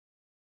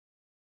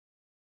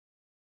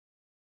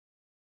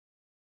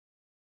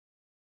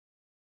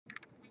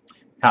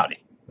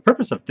Howdy. The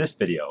purpose of this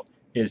video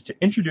is to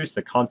introduce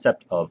the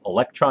concept of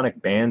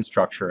electronic band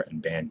structure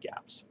and band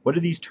gaps. What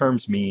do these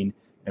terms mean,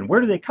 and where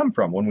do they come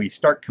from when we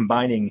start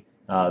combining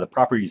the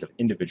properties of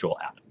individual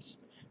atoms?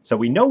 So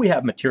we know we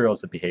have materials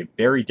that behave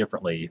very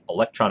differently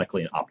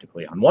electronically and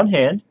optically. On one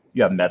hand,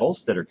 you have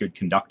metals that are good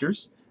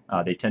conductors.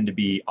 They tend to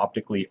be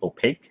optically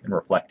opaque and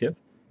reflective.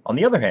 On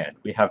the other hand,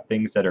 we have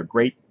things that are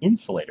great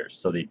insulators,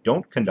 so they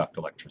don't conduct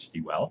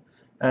electricity well,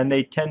 and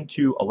they tend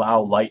to allow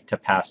light to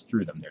pass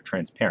through them. They're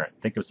transparent.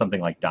 Think of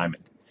something like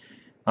diamond.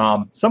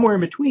 Somewhere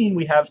in between,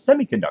 we have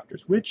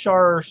semiconductors, which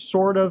are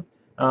sort of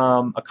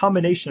a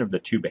combination of the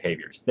two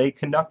behaviors. They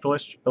conduct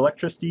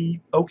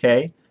electricity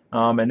okay,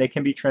 and they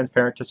can be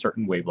transparent to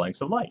certain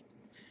wavelengths of light.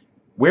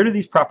 Where do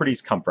these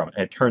properties come from? And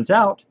it turns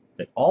out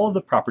that all of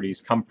the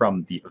properties come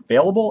from the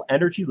available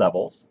energy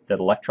levels that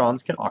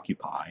electrons can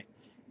occupy,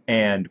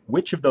 and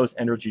which of those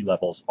energy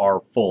levels are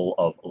full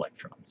of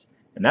electrons.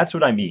 And that's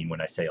what I mean when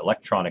I say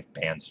electronic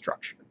band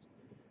structure.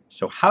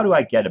 So how do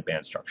I get a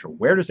band structure?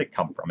 Where does it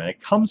come from? And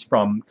it comes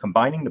from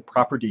combining the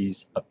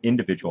properties of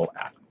individual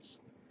atoms.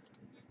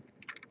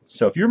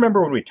 So if you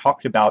remember when we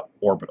talked about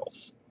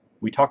orbitals,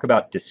 we talk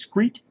about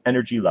discrete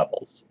energy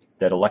levels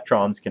that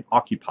electrons can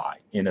occupy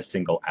in a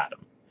single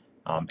atom.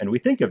 And we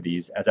think of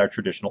these as our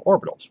traditional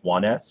orbitals,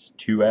 1s,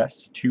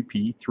 2s,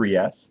 2p,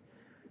 3s.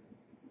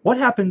 What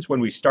happens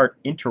when we start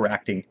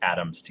interacting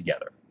atoms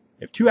together?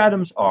 If two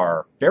atoms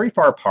are very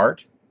far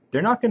apart,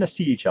 they're not going to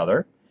see each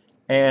other,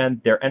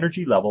 and their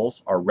energy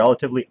levels are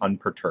relatively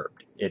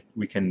unperturbed.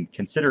 We can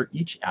consider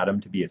each atom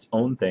to be its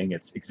own thing.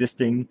 It's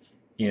existing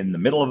in the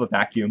middle of a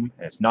vacuum,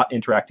 and it's not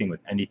interacting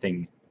with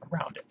anything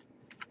around it.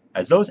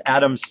 As those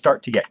atoms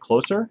start to get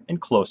closer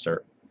and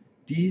closer,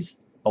 these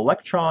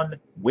electron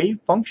wave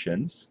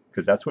functions,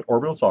 because that's what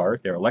orbitals are,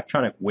 they're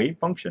electronic wave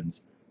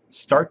functions,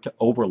 start to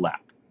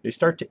overlap. They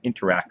start to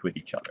interact with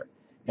each other.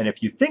 And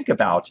if you think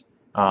about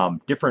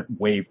different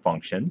wave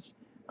functions,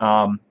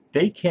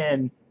 they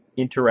can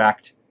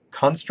interact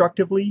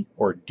constructively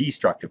or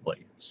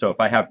destructively. So if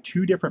I have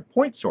two different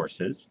point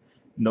sources,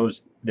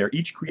 and they're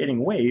each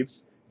creating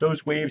waves,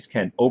 those waves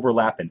can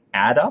overlap and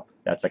add up.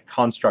 That's a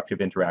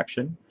constructive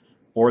interaction.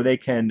 Or they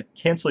can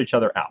cancel each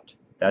other out.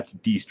 That's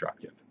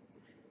destructive.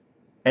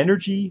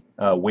 Energy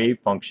wave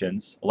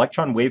functions,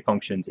 electron wave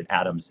functions in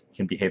atoms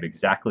can behave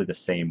exactly the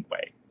same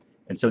way.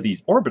 And so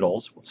these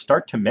orbitals will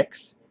start to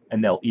mix,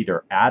 and they'll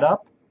either add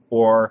up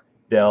or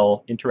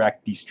they'll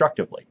interact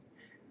destructively.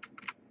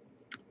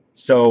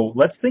 So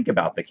let's think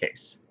about the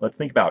case. Let's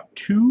think about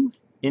two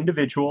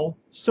individual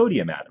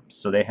sodium atoms.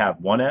 So they have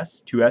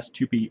 1s, 2s,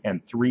 2p,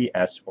 and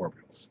 3s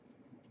orbitals.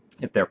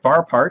 If they're far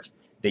apart,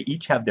 they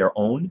each have their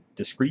own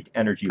discrete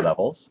energy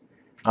levels,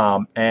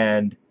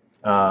 and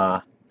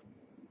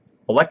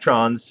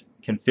electrons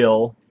can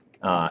fill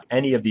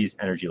any of these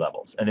energy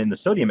levels. And in the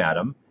sodium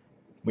atom,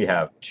 we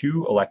have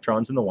 2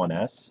 electrons in the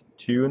 1s,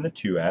 2 in the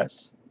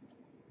 2s,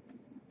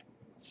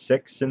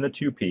 6 in the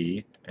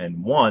 2p,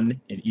 and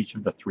 1 in each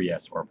of the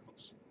 3s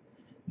orbitals.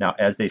 Now,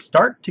 as they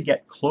start to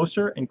get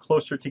closer and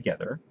closer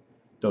together,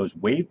 those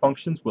wave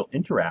functions will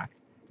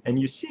interact, and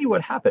you see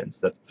what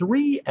happens. The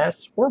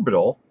 3s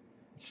orbital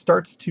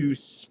starts to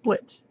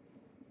split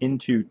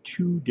into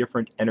two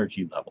different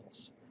energy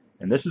levels.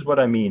 And this is what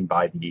I mean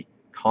by the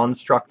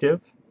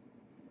constructive.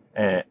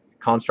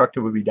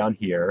 Constructive would be down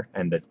here,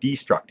 and the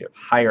destructive,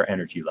 higher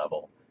energy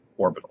level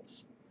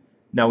orbitals.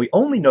 Now we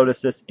only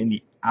notice this in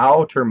the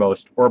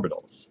outermost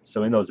orbitals.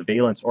 So in those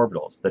valence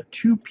orbitals, the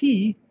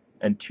 2p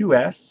and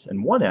 2s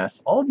and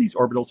 1s, all of these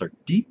orbitals are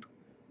deep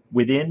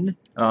within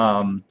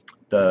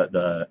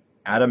the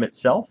atom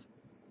itself.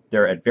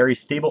 They're at very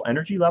stable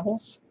energy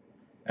levels,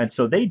 and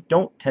so they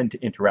don't tend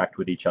to interact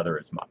with each other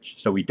as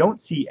much. So we don't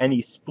see any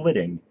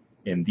splitting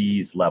in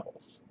these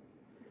levels.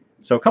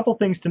 So a couple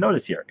things to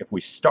notice here. If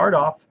we start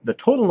off, the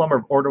total number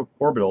of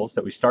orbitals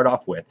that we start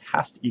off with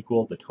has to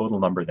equal the total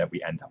number that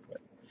we end up with.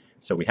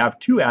 So we have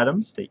two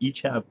atoms. They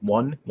each have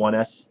one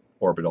 1s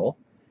orbital,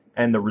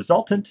 and the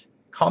resultant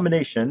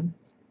combination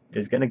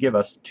is going to give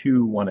us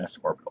two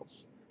 1s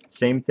orbitals.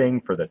 Same thing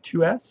for the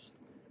 2s,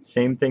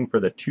 same thing for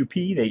the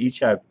 2p. They each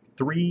have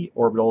 3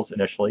 orbitals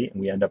initially,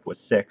 and we end up with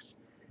 6.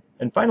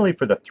 And finally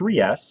for the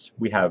 3s,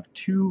 we have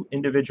 2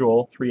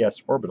 individual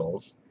 3s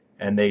orbitals,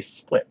 and they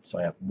split. So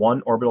I have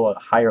 1 orbital at a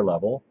higher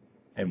level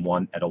and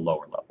 1 at a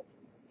lower level.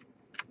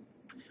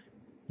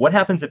 What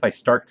happens if I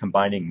start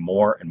combining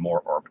more and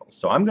more orbitals?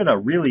 So I'm going to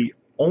really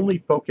only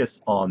focus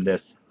on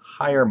this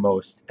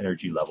highermost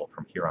energy level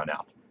from here on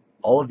out.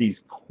 All of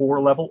these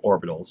core level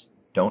orbitals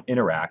don't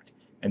interact,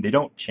 and they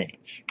don't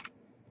change.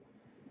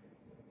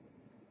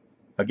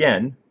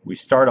 Again, we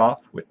start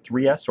off with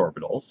 3s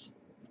orbitals,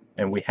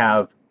 and we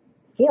have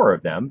 4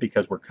 of them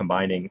because we're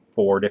combining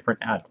 4 different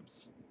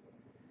atoms.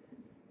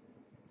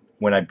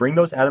 When I bring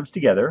those atoms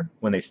together,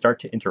 when they start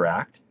to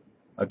interact,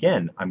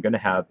 again, I'm going to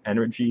have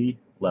energy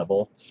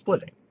level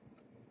splitting.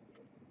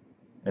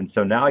 And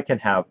so now I can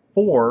have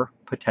 4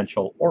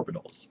 potential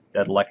orbitals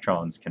that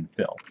electrons can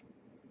fill.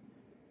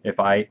 If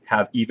I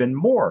have even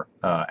more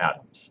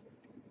atoms,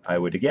 I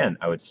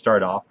would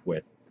start off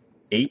with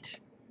 8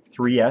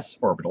 3s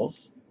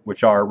orbitals,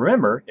 which are,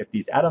 remember, if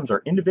these atoms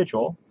are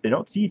individual, they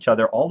don't see each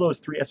other, all those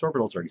 3s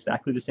orbitals are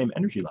exactly the same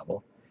energy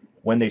level.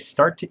 When they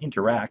start to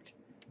interact,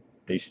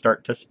 they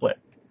start to split.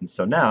 And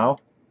so now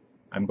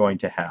I'm going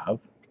to have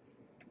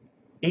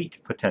 8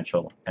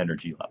 potential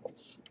energy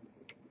levels.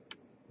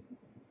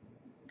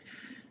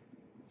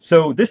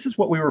 So this is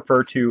what we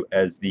refer to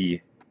as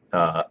the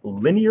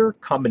linear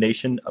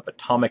combination of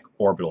atomic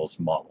orbitals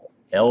model,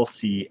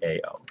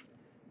 LCAO.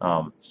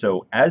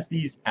 So as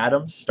these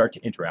atoms start to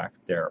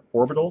interact, their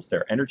orbitals,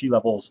 their energy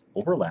levels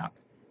overlap,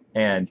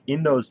 and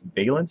in those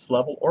valence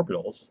level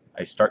orbitals,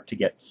 I start to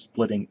get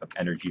splitting of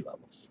energy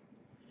levels.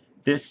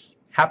 This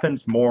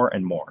happens more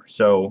and more.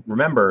 So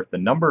remember, the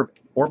number of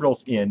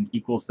orbitals in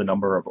equals the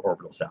number of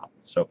orbitals out.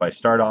 So if I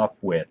start off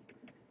with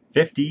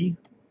 50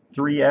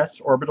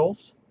 3s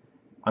orbitals,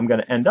 I'm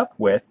going to end up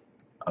with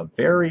a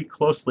very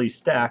closely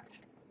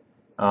stacked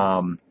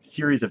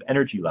series of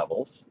energy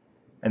levels,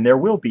 and there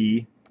will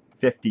be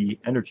 50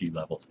 energy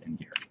levels in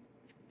here.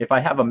 If I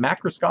have a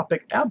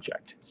macroscopic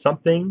object,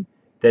 something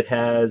that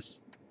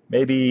has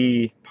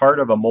maybe part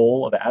of a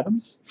mole of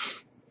atoms,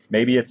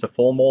 maybe it's a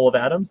full mole of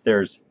atoms,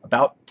 there's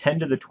about 10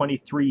 to the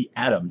 23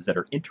 atoms that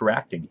are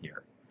interacting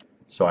here.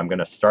 So I'm going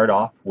to start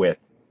off with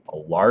a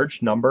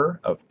large number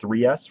of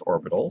 3s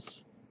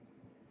orbitals,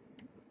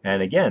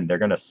 and again, they're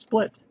going to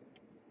split,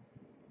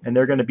 and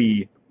they're going to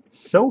be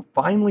so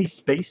finely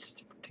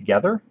spaced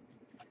together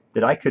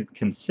that I could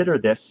consider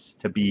this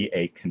to be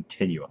a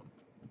continuum.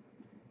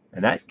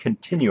 And that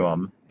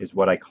continuum is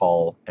what I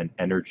call an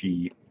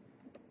energy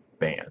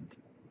band.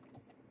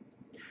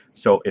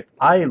 So if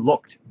I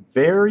looked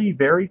very,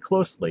 very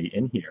closely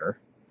in here,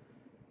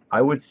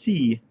 I would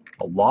see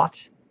a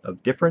lot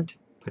of different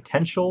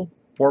potential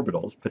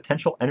orbitals,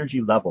 potential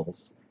energy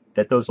levels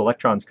that those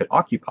electrons could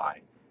occupy,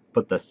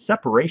 but the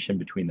separation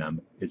between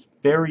them is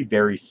very,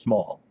 very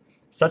small,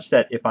 such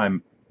that if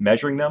I'm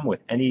measuring them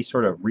with any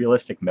sort of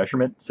realistic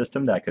measurement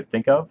system that I could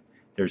think of,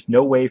 there's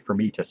no way for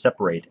me to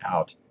separate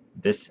out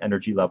this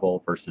energy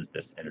level versus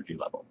this energy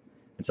level.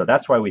 And so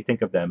that's why we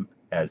think of them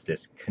as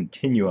this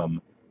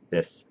continuum,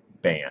 this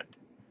band.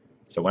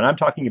 So when I'm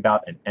talking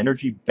about an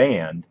energy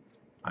band,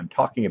 I'm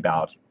talking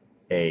about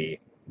a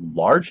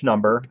large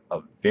number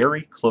of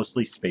very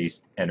closely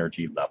spaced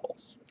energy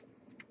levels.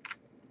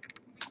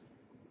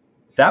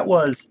 That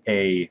was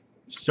a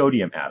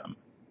sodium atom.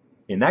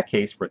 In that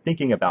case, we're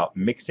thinking about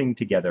mixing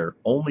together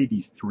only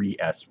these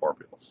 3s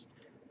orbitals,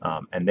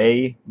 and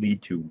they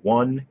lead to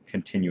one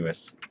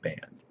continuous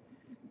band.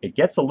 It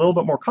gets a little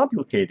bit more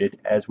complicated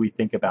as we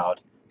think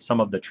about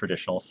some of the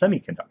traditional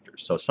semiconductors.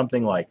 So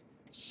something like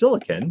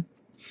silicon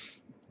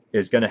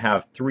is going to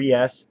have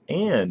 3s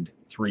and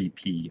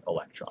 3p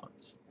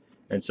electrons.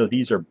 And so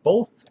these are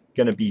both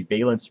going to be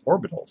valence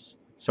orbitals.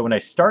 So when I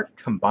start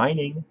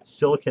combining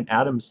silicon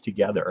atoms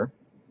together,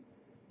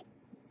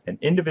 an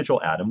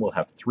individual atom will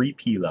have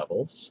 3p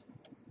levels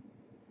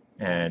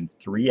and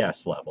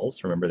 3s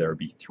levels. Remember, there would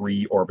be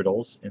 3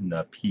 orbitals in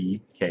the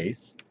p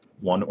case,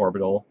 1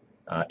 orbital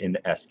in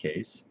the s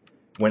case.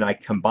 When I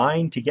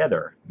combine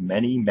together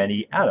many,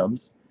 many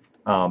atoms,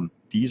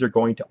 these are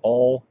going to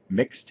all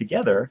mix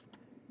together,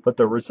 but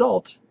the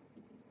result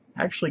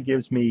actually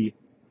gives me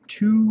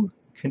 2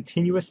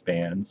 continuous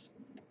bands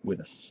with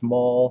a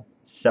small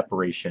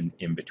separation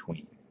in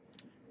between.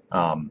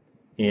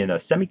 In a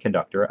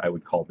semiconductor, I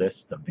would call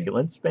this the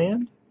valence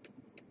band.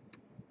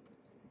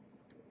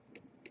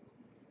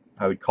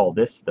 I would call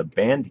this the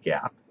band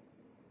gap,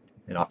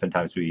 and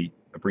oftentimes we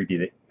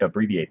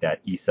abbreviate that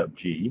E sub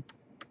G,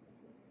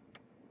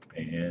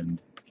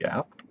 band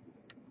gap.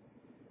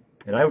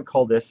 And I would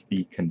call this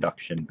the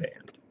conduction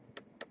band.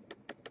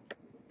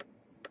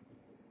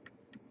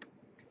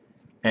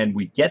 And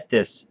we get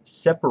this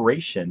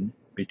separation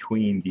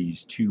between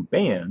these 2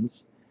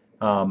 bands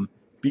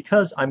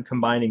because I'm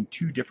combining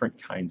 2 different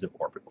kinds of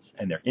orbitals,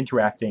 and they're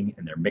interacting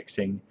and they're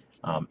mixing,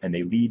 and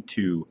they lead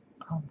to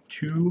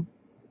 2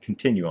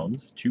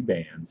 continuums, 2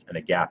 bands, and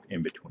a gap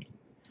in between.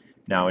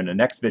 Now in the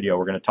next video,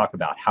 we're going to talk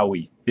about how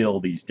we fill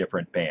these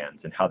different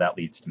bands and how that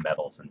leads to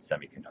metals and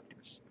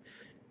semiconductors.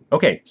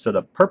 Okay, so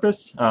the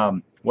purpose,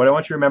 what I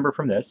want you to remember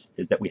from this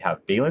is that we have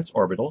valence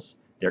orbitals.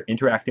 They're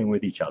interacting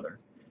with each other.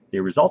 They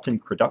result in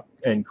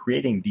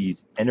creating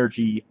these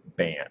energy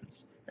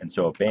bands. And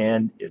so a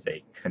band is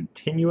a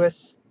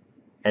continuous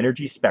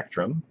energy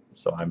spectrum.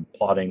 So I'm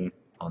plotting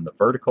on the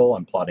vertical,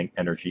 I'm plotting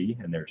energy,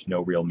 and there's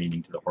no real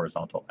meaning to the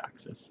horizontal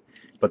axis.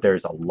 But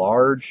there's a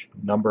large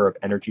number of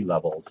energy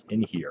levels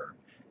in here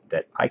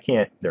that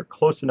they're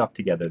close enough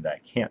together that I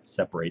can't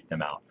separate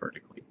them out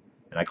vertically.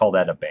 And I call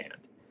that a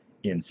band.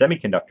 In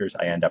semiconductors,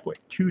 I end up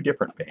with 2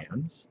 different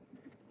bands,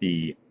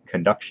 the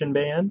conduction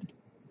band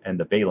and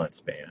the valence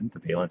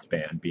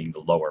band being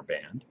the lower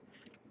band.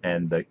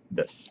 And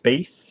the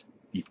space,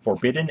 the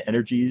forbidden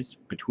energies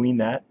between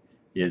that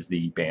is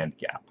the band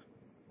gap.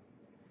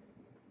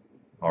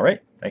 All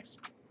right, thanks.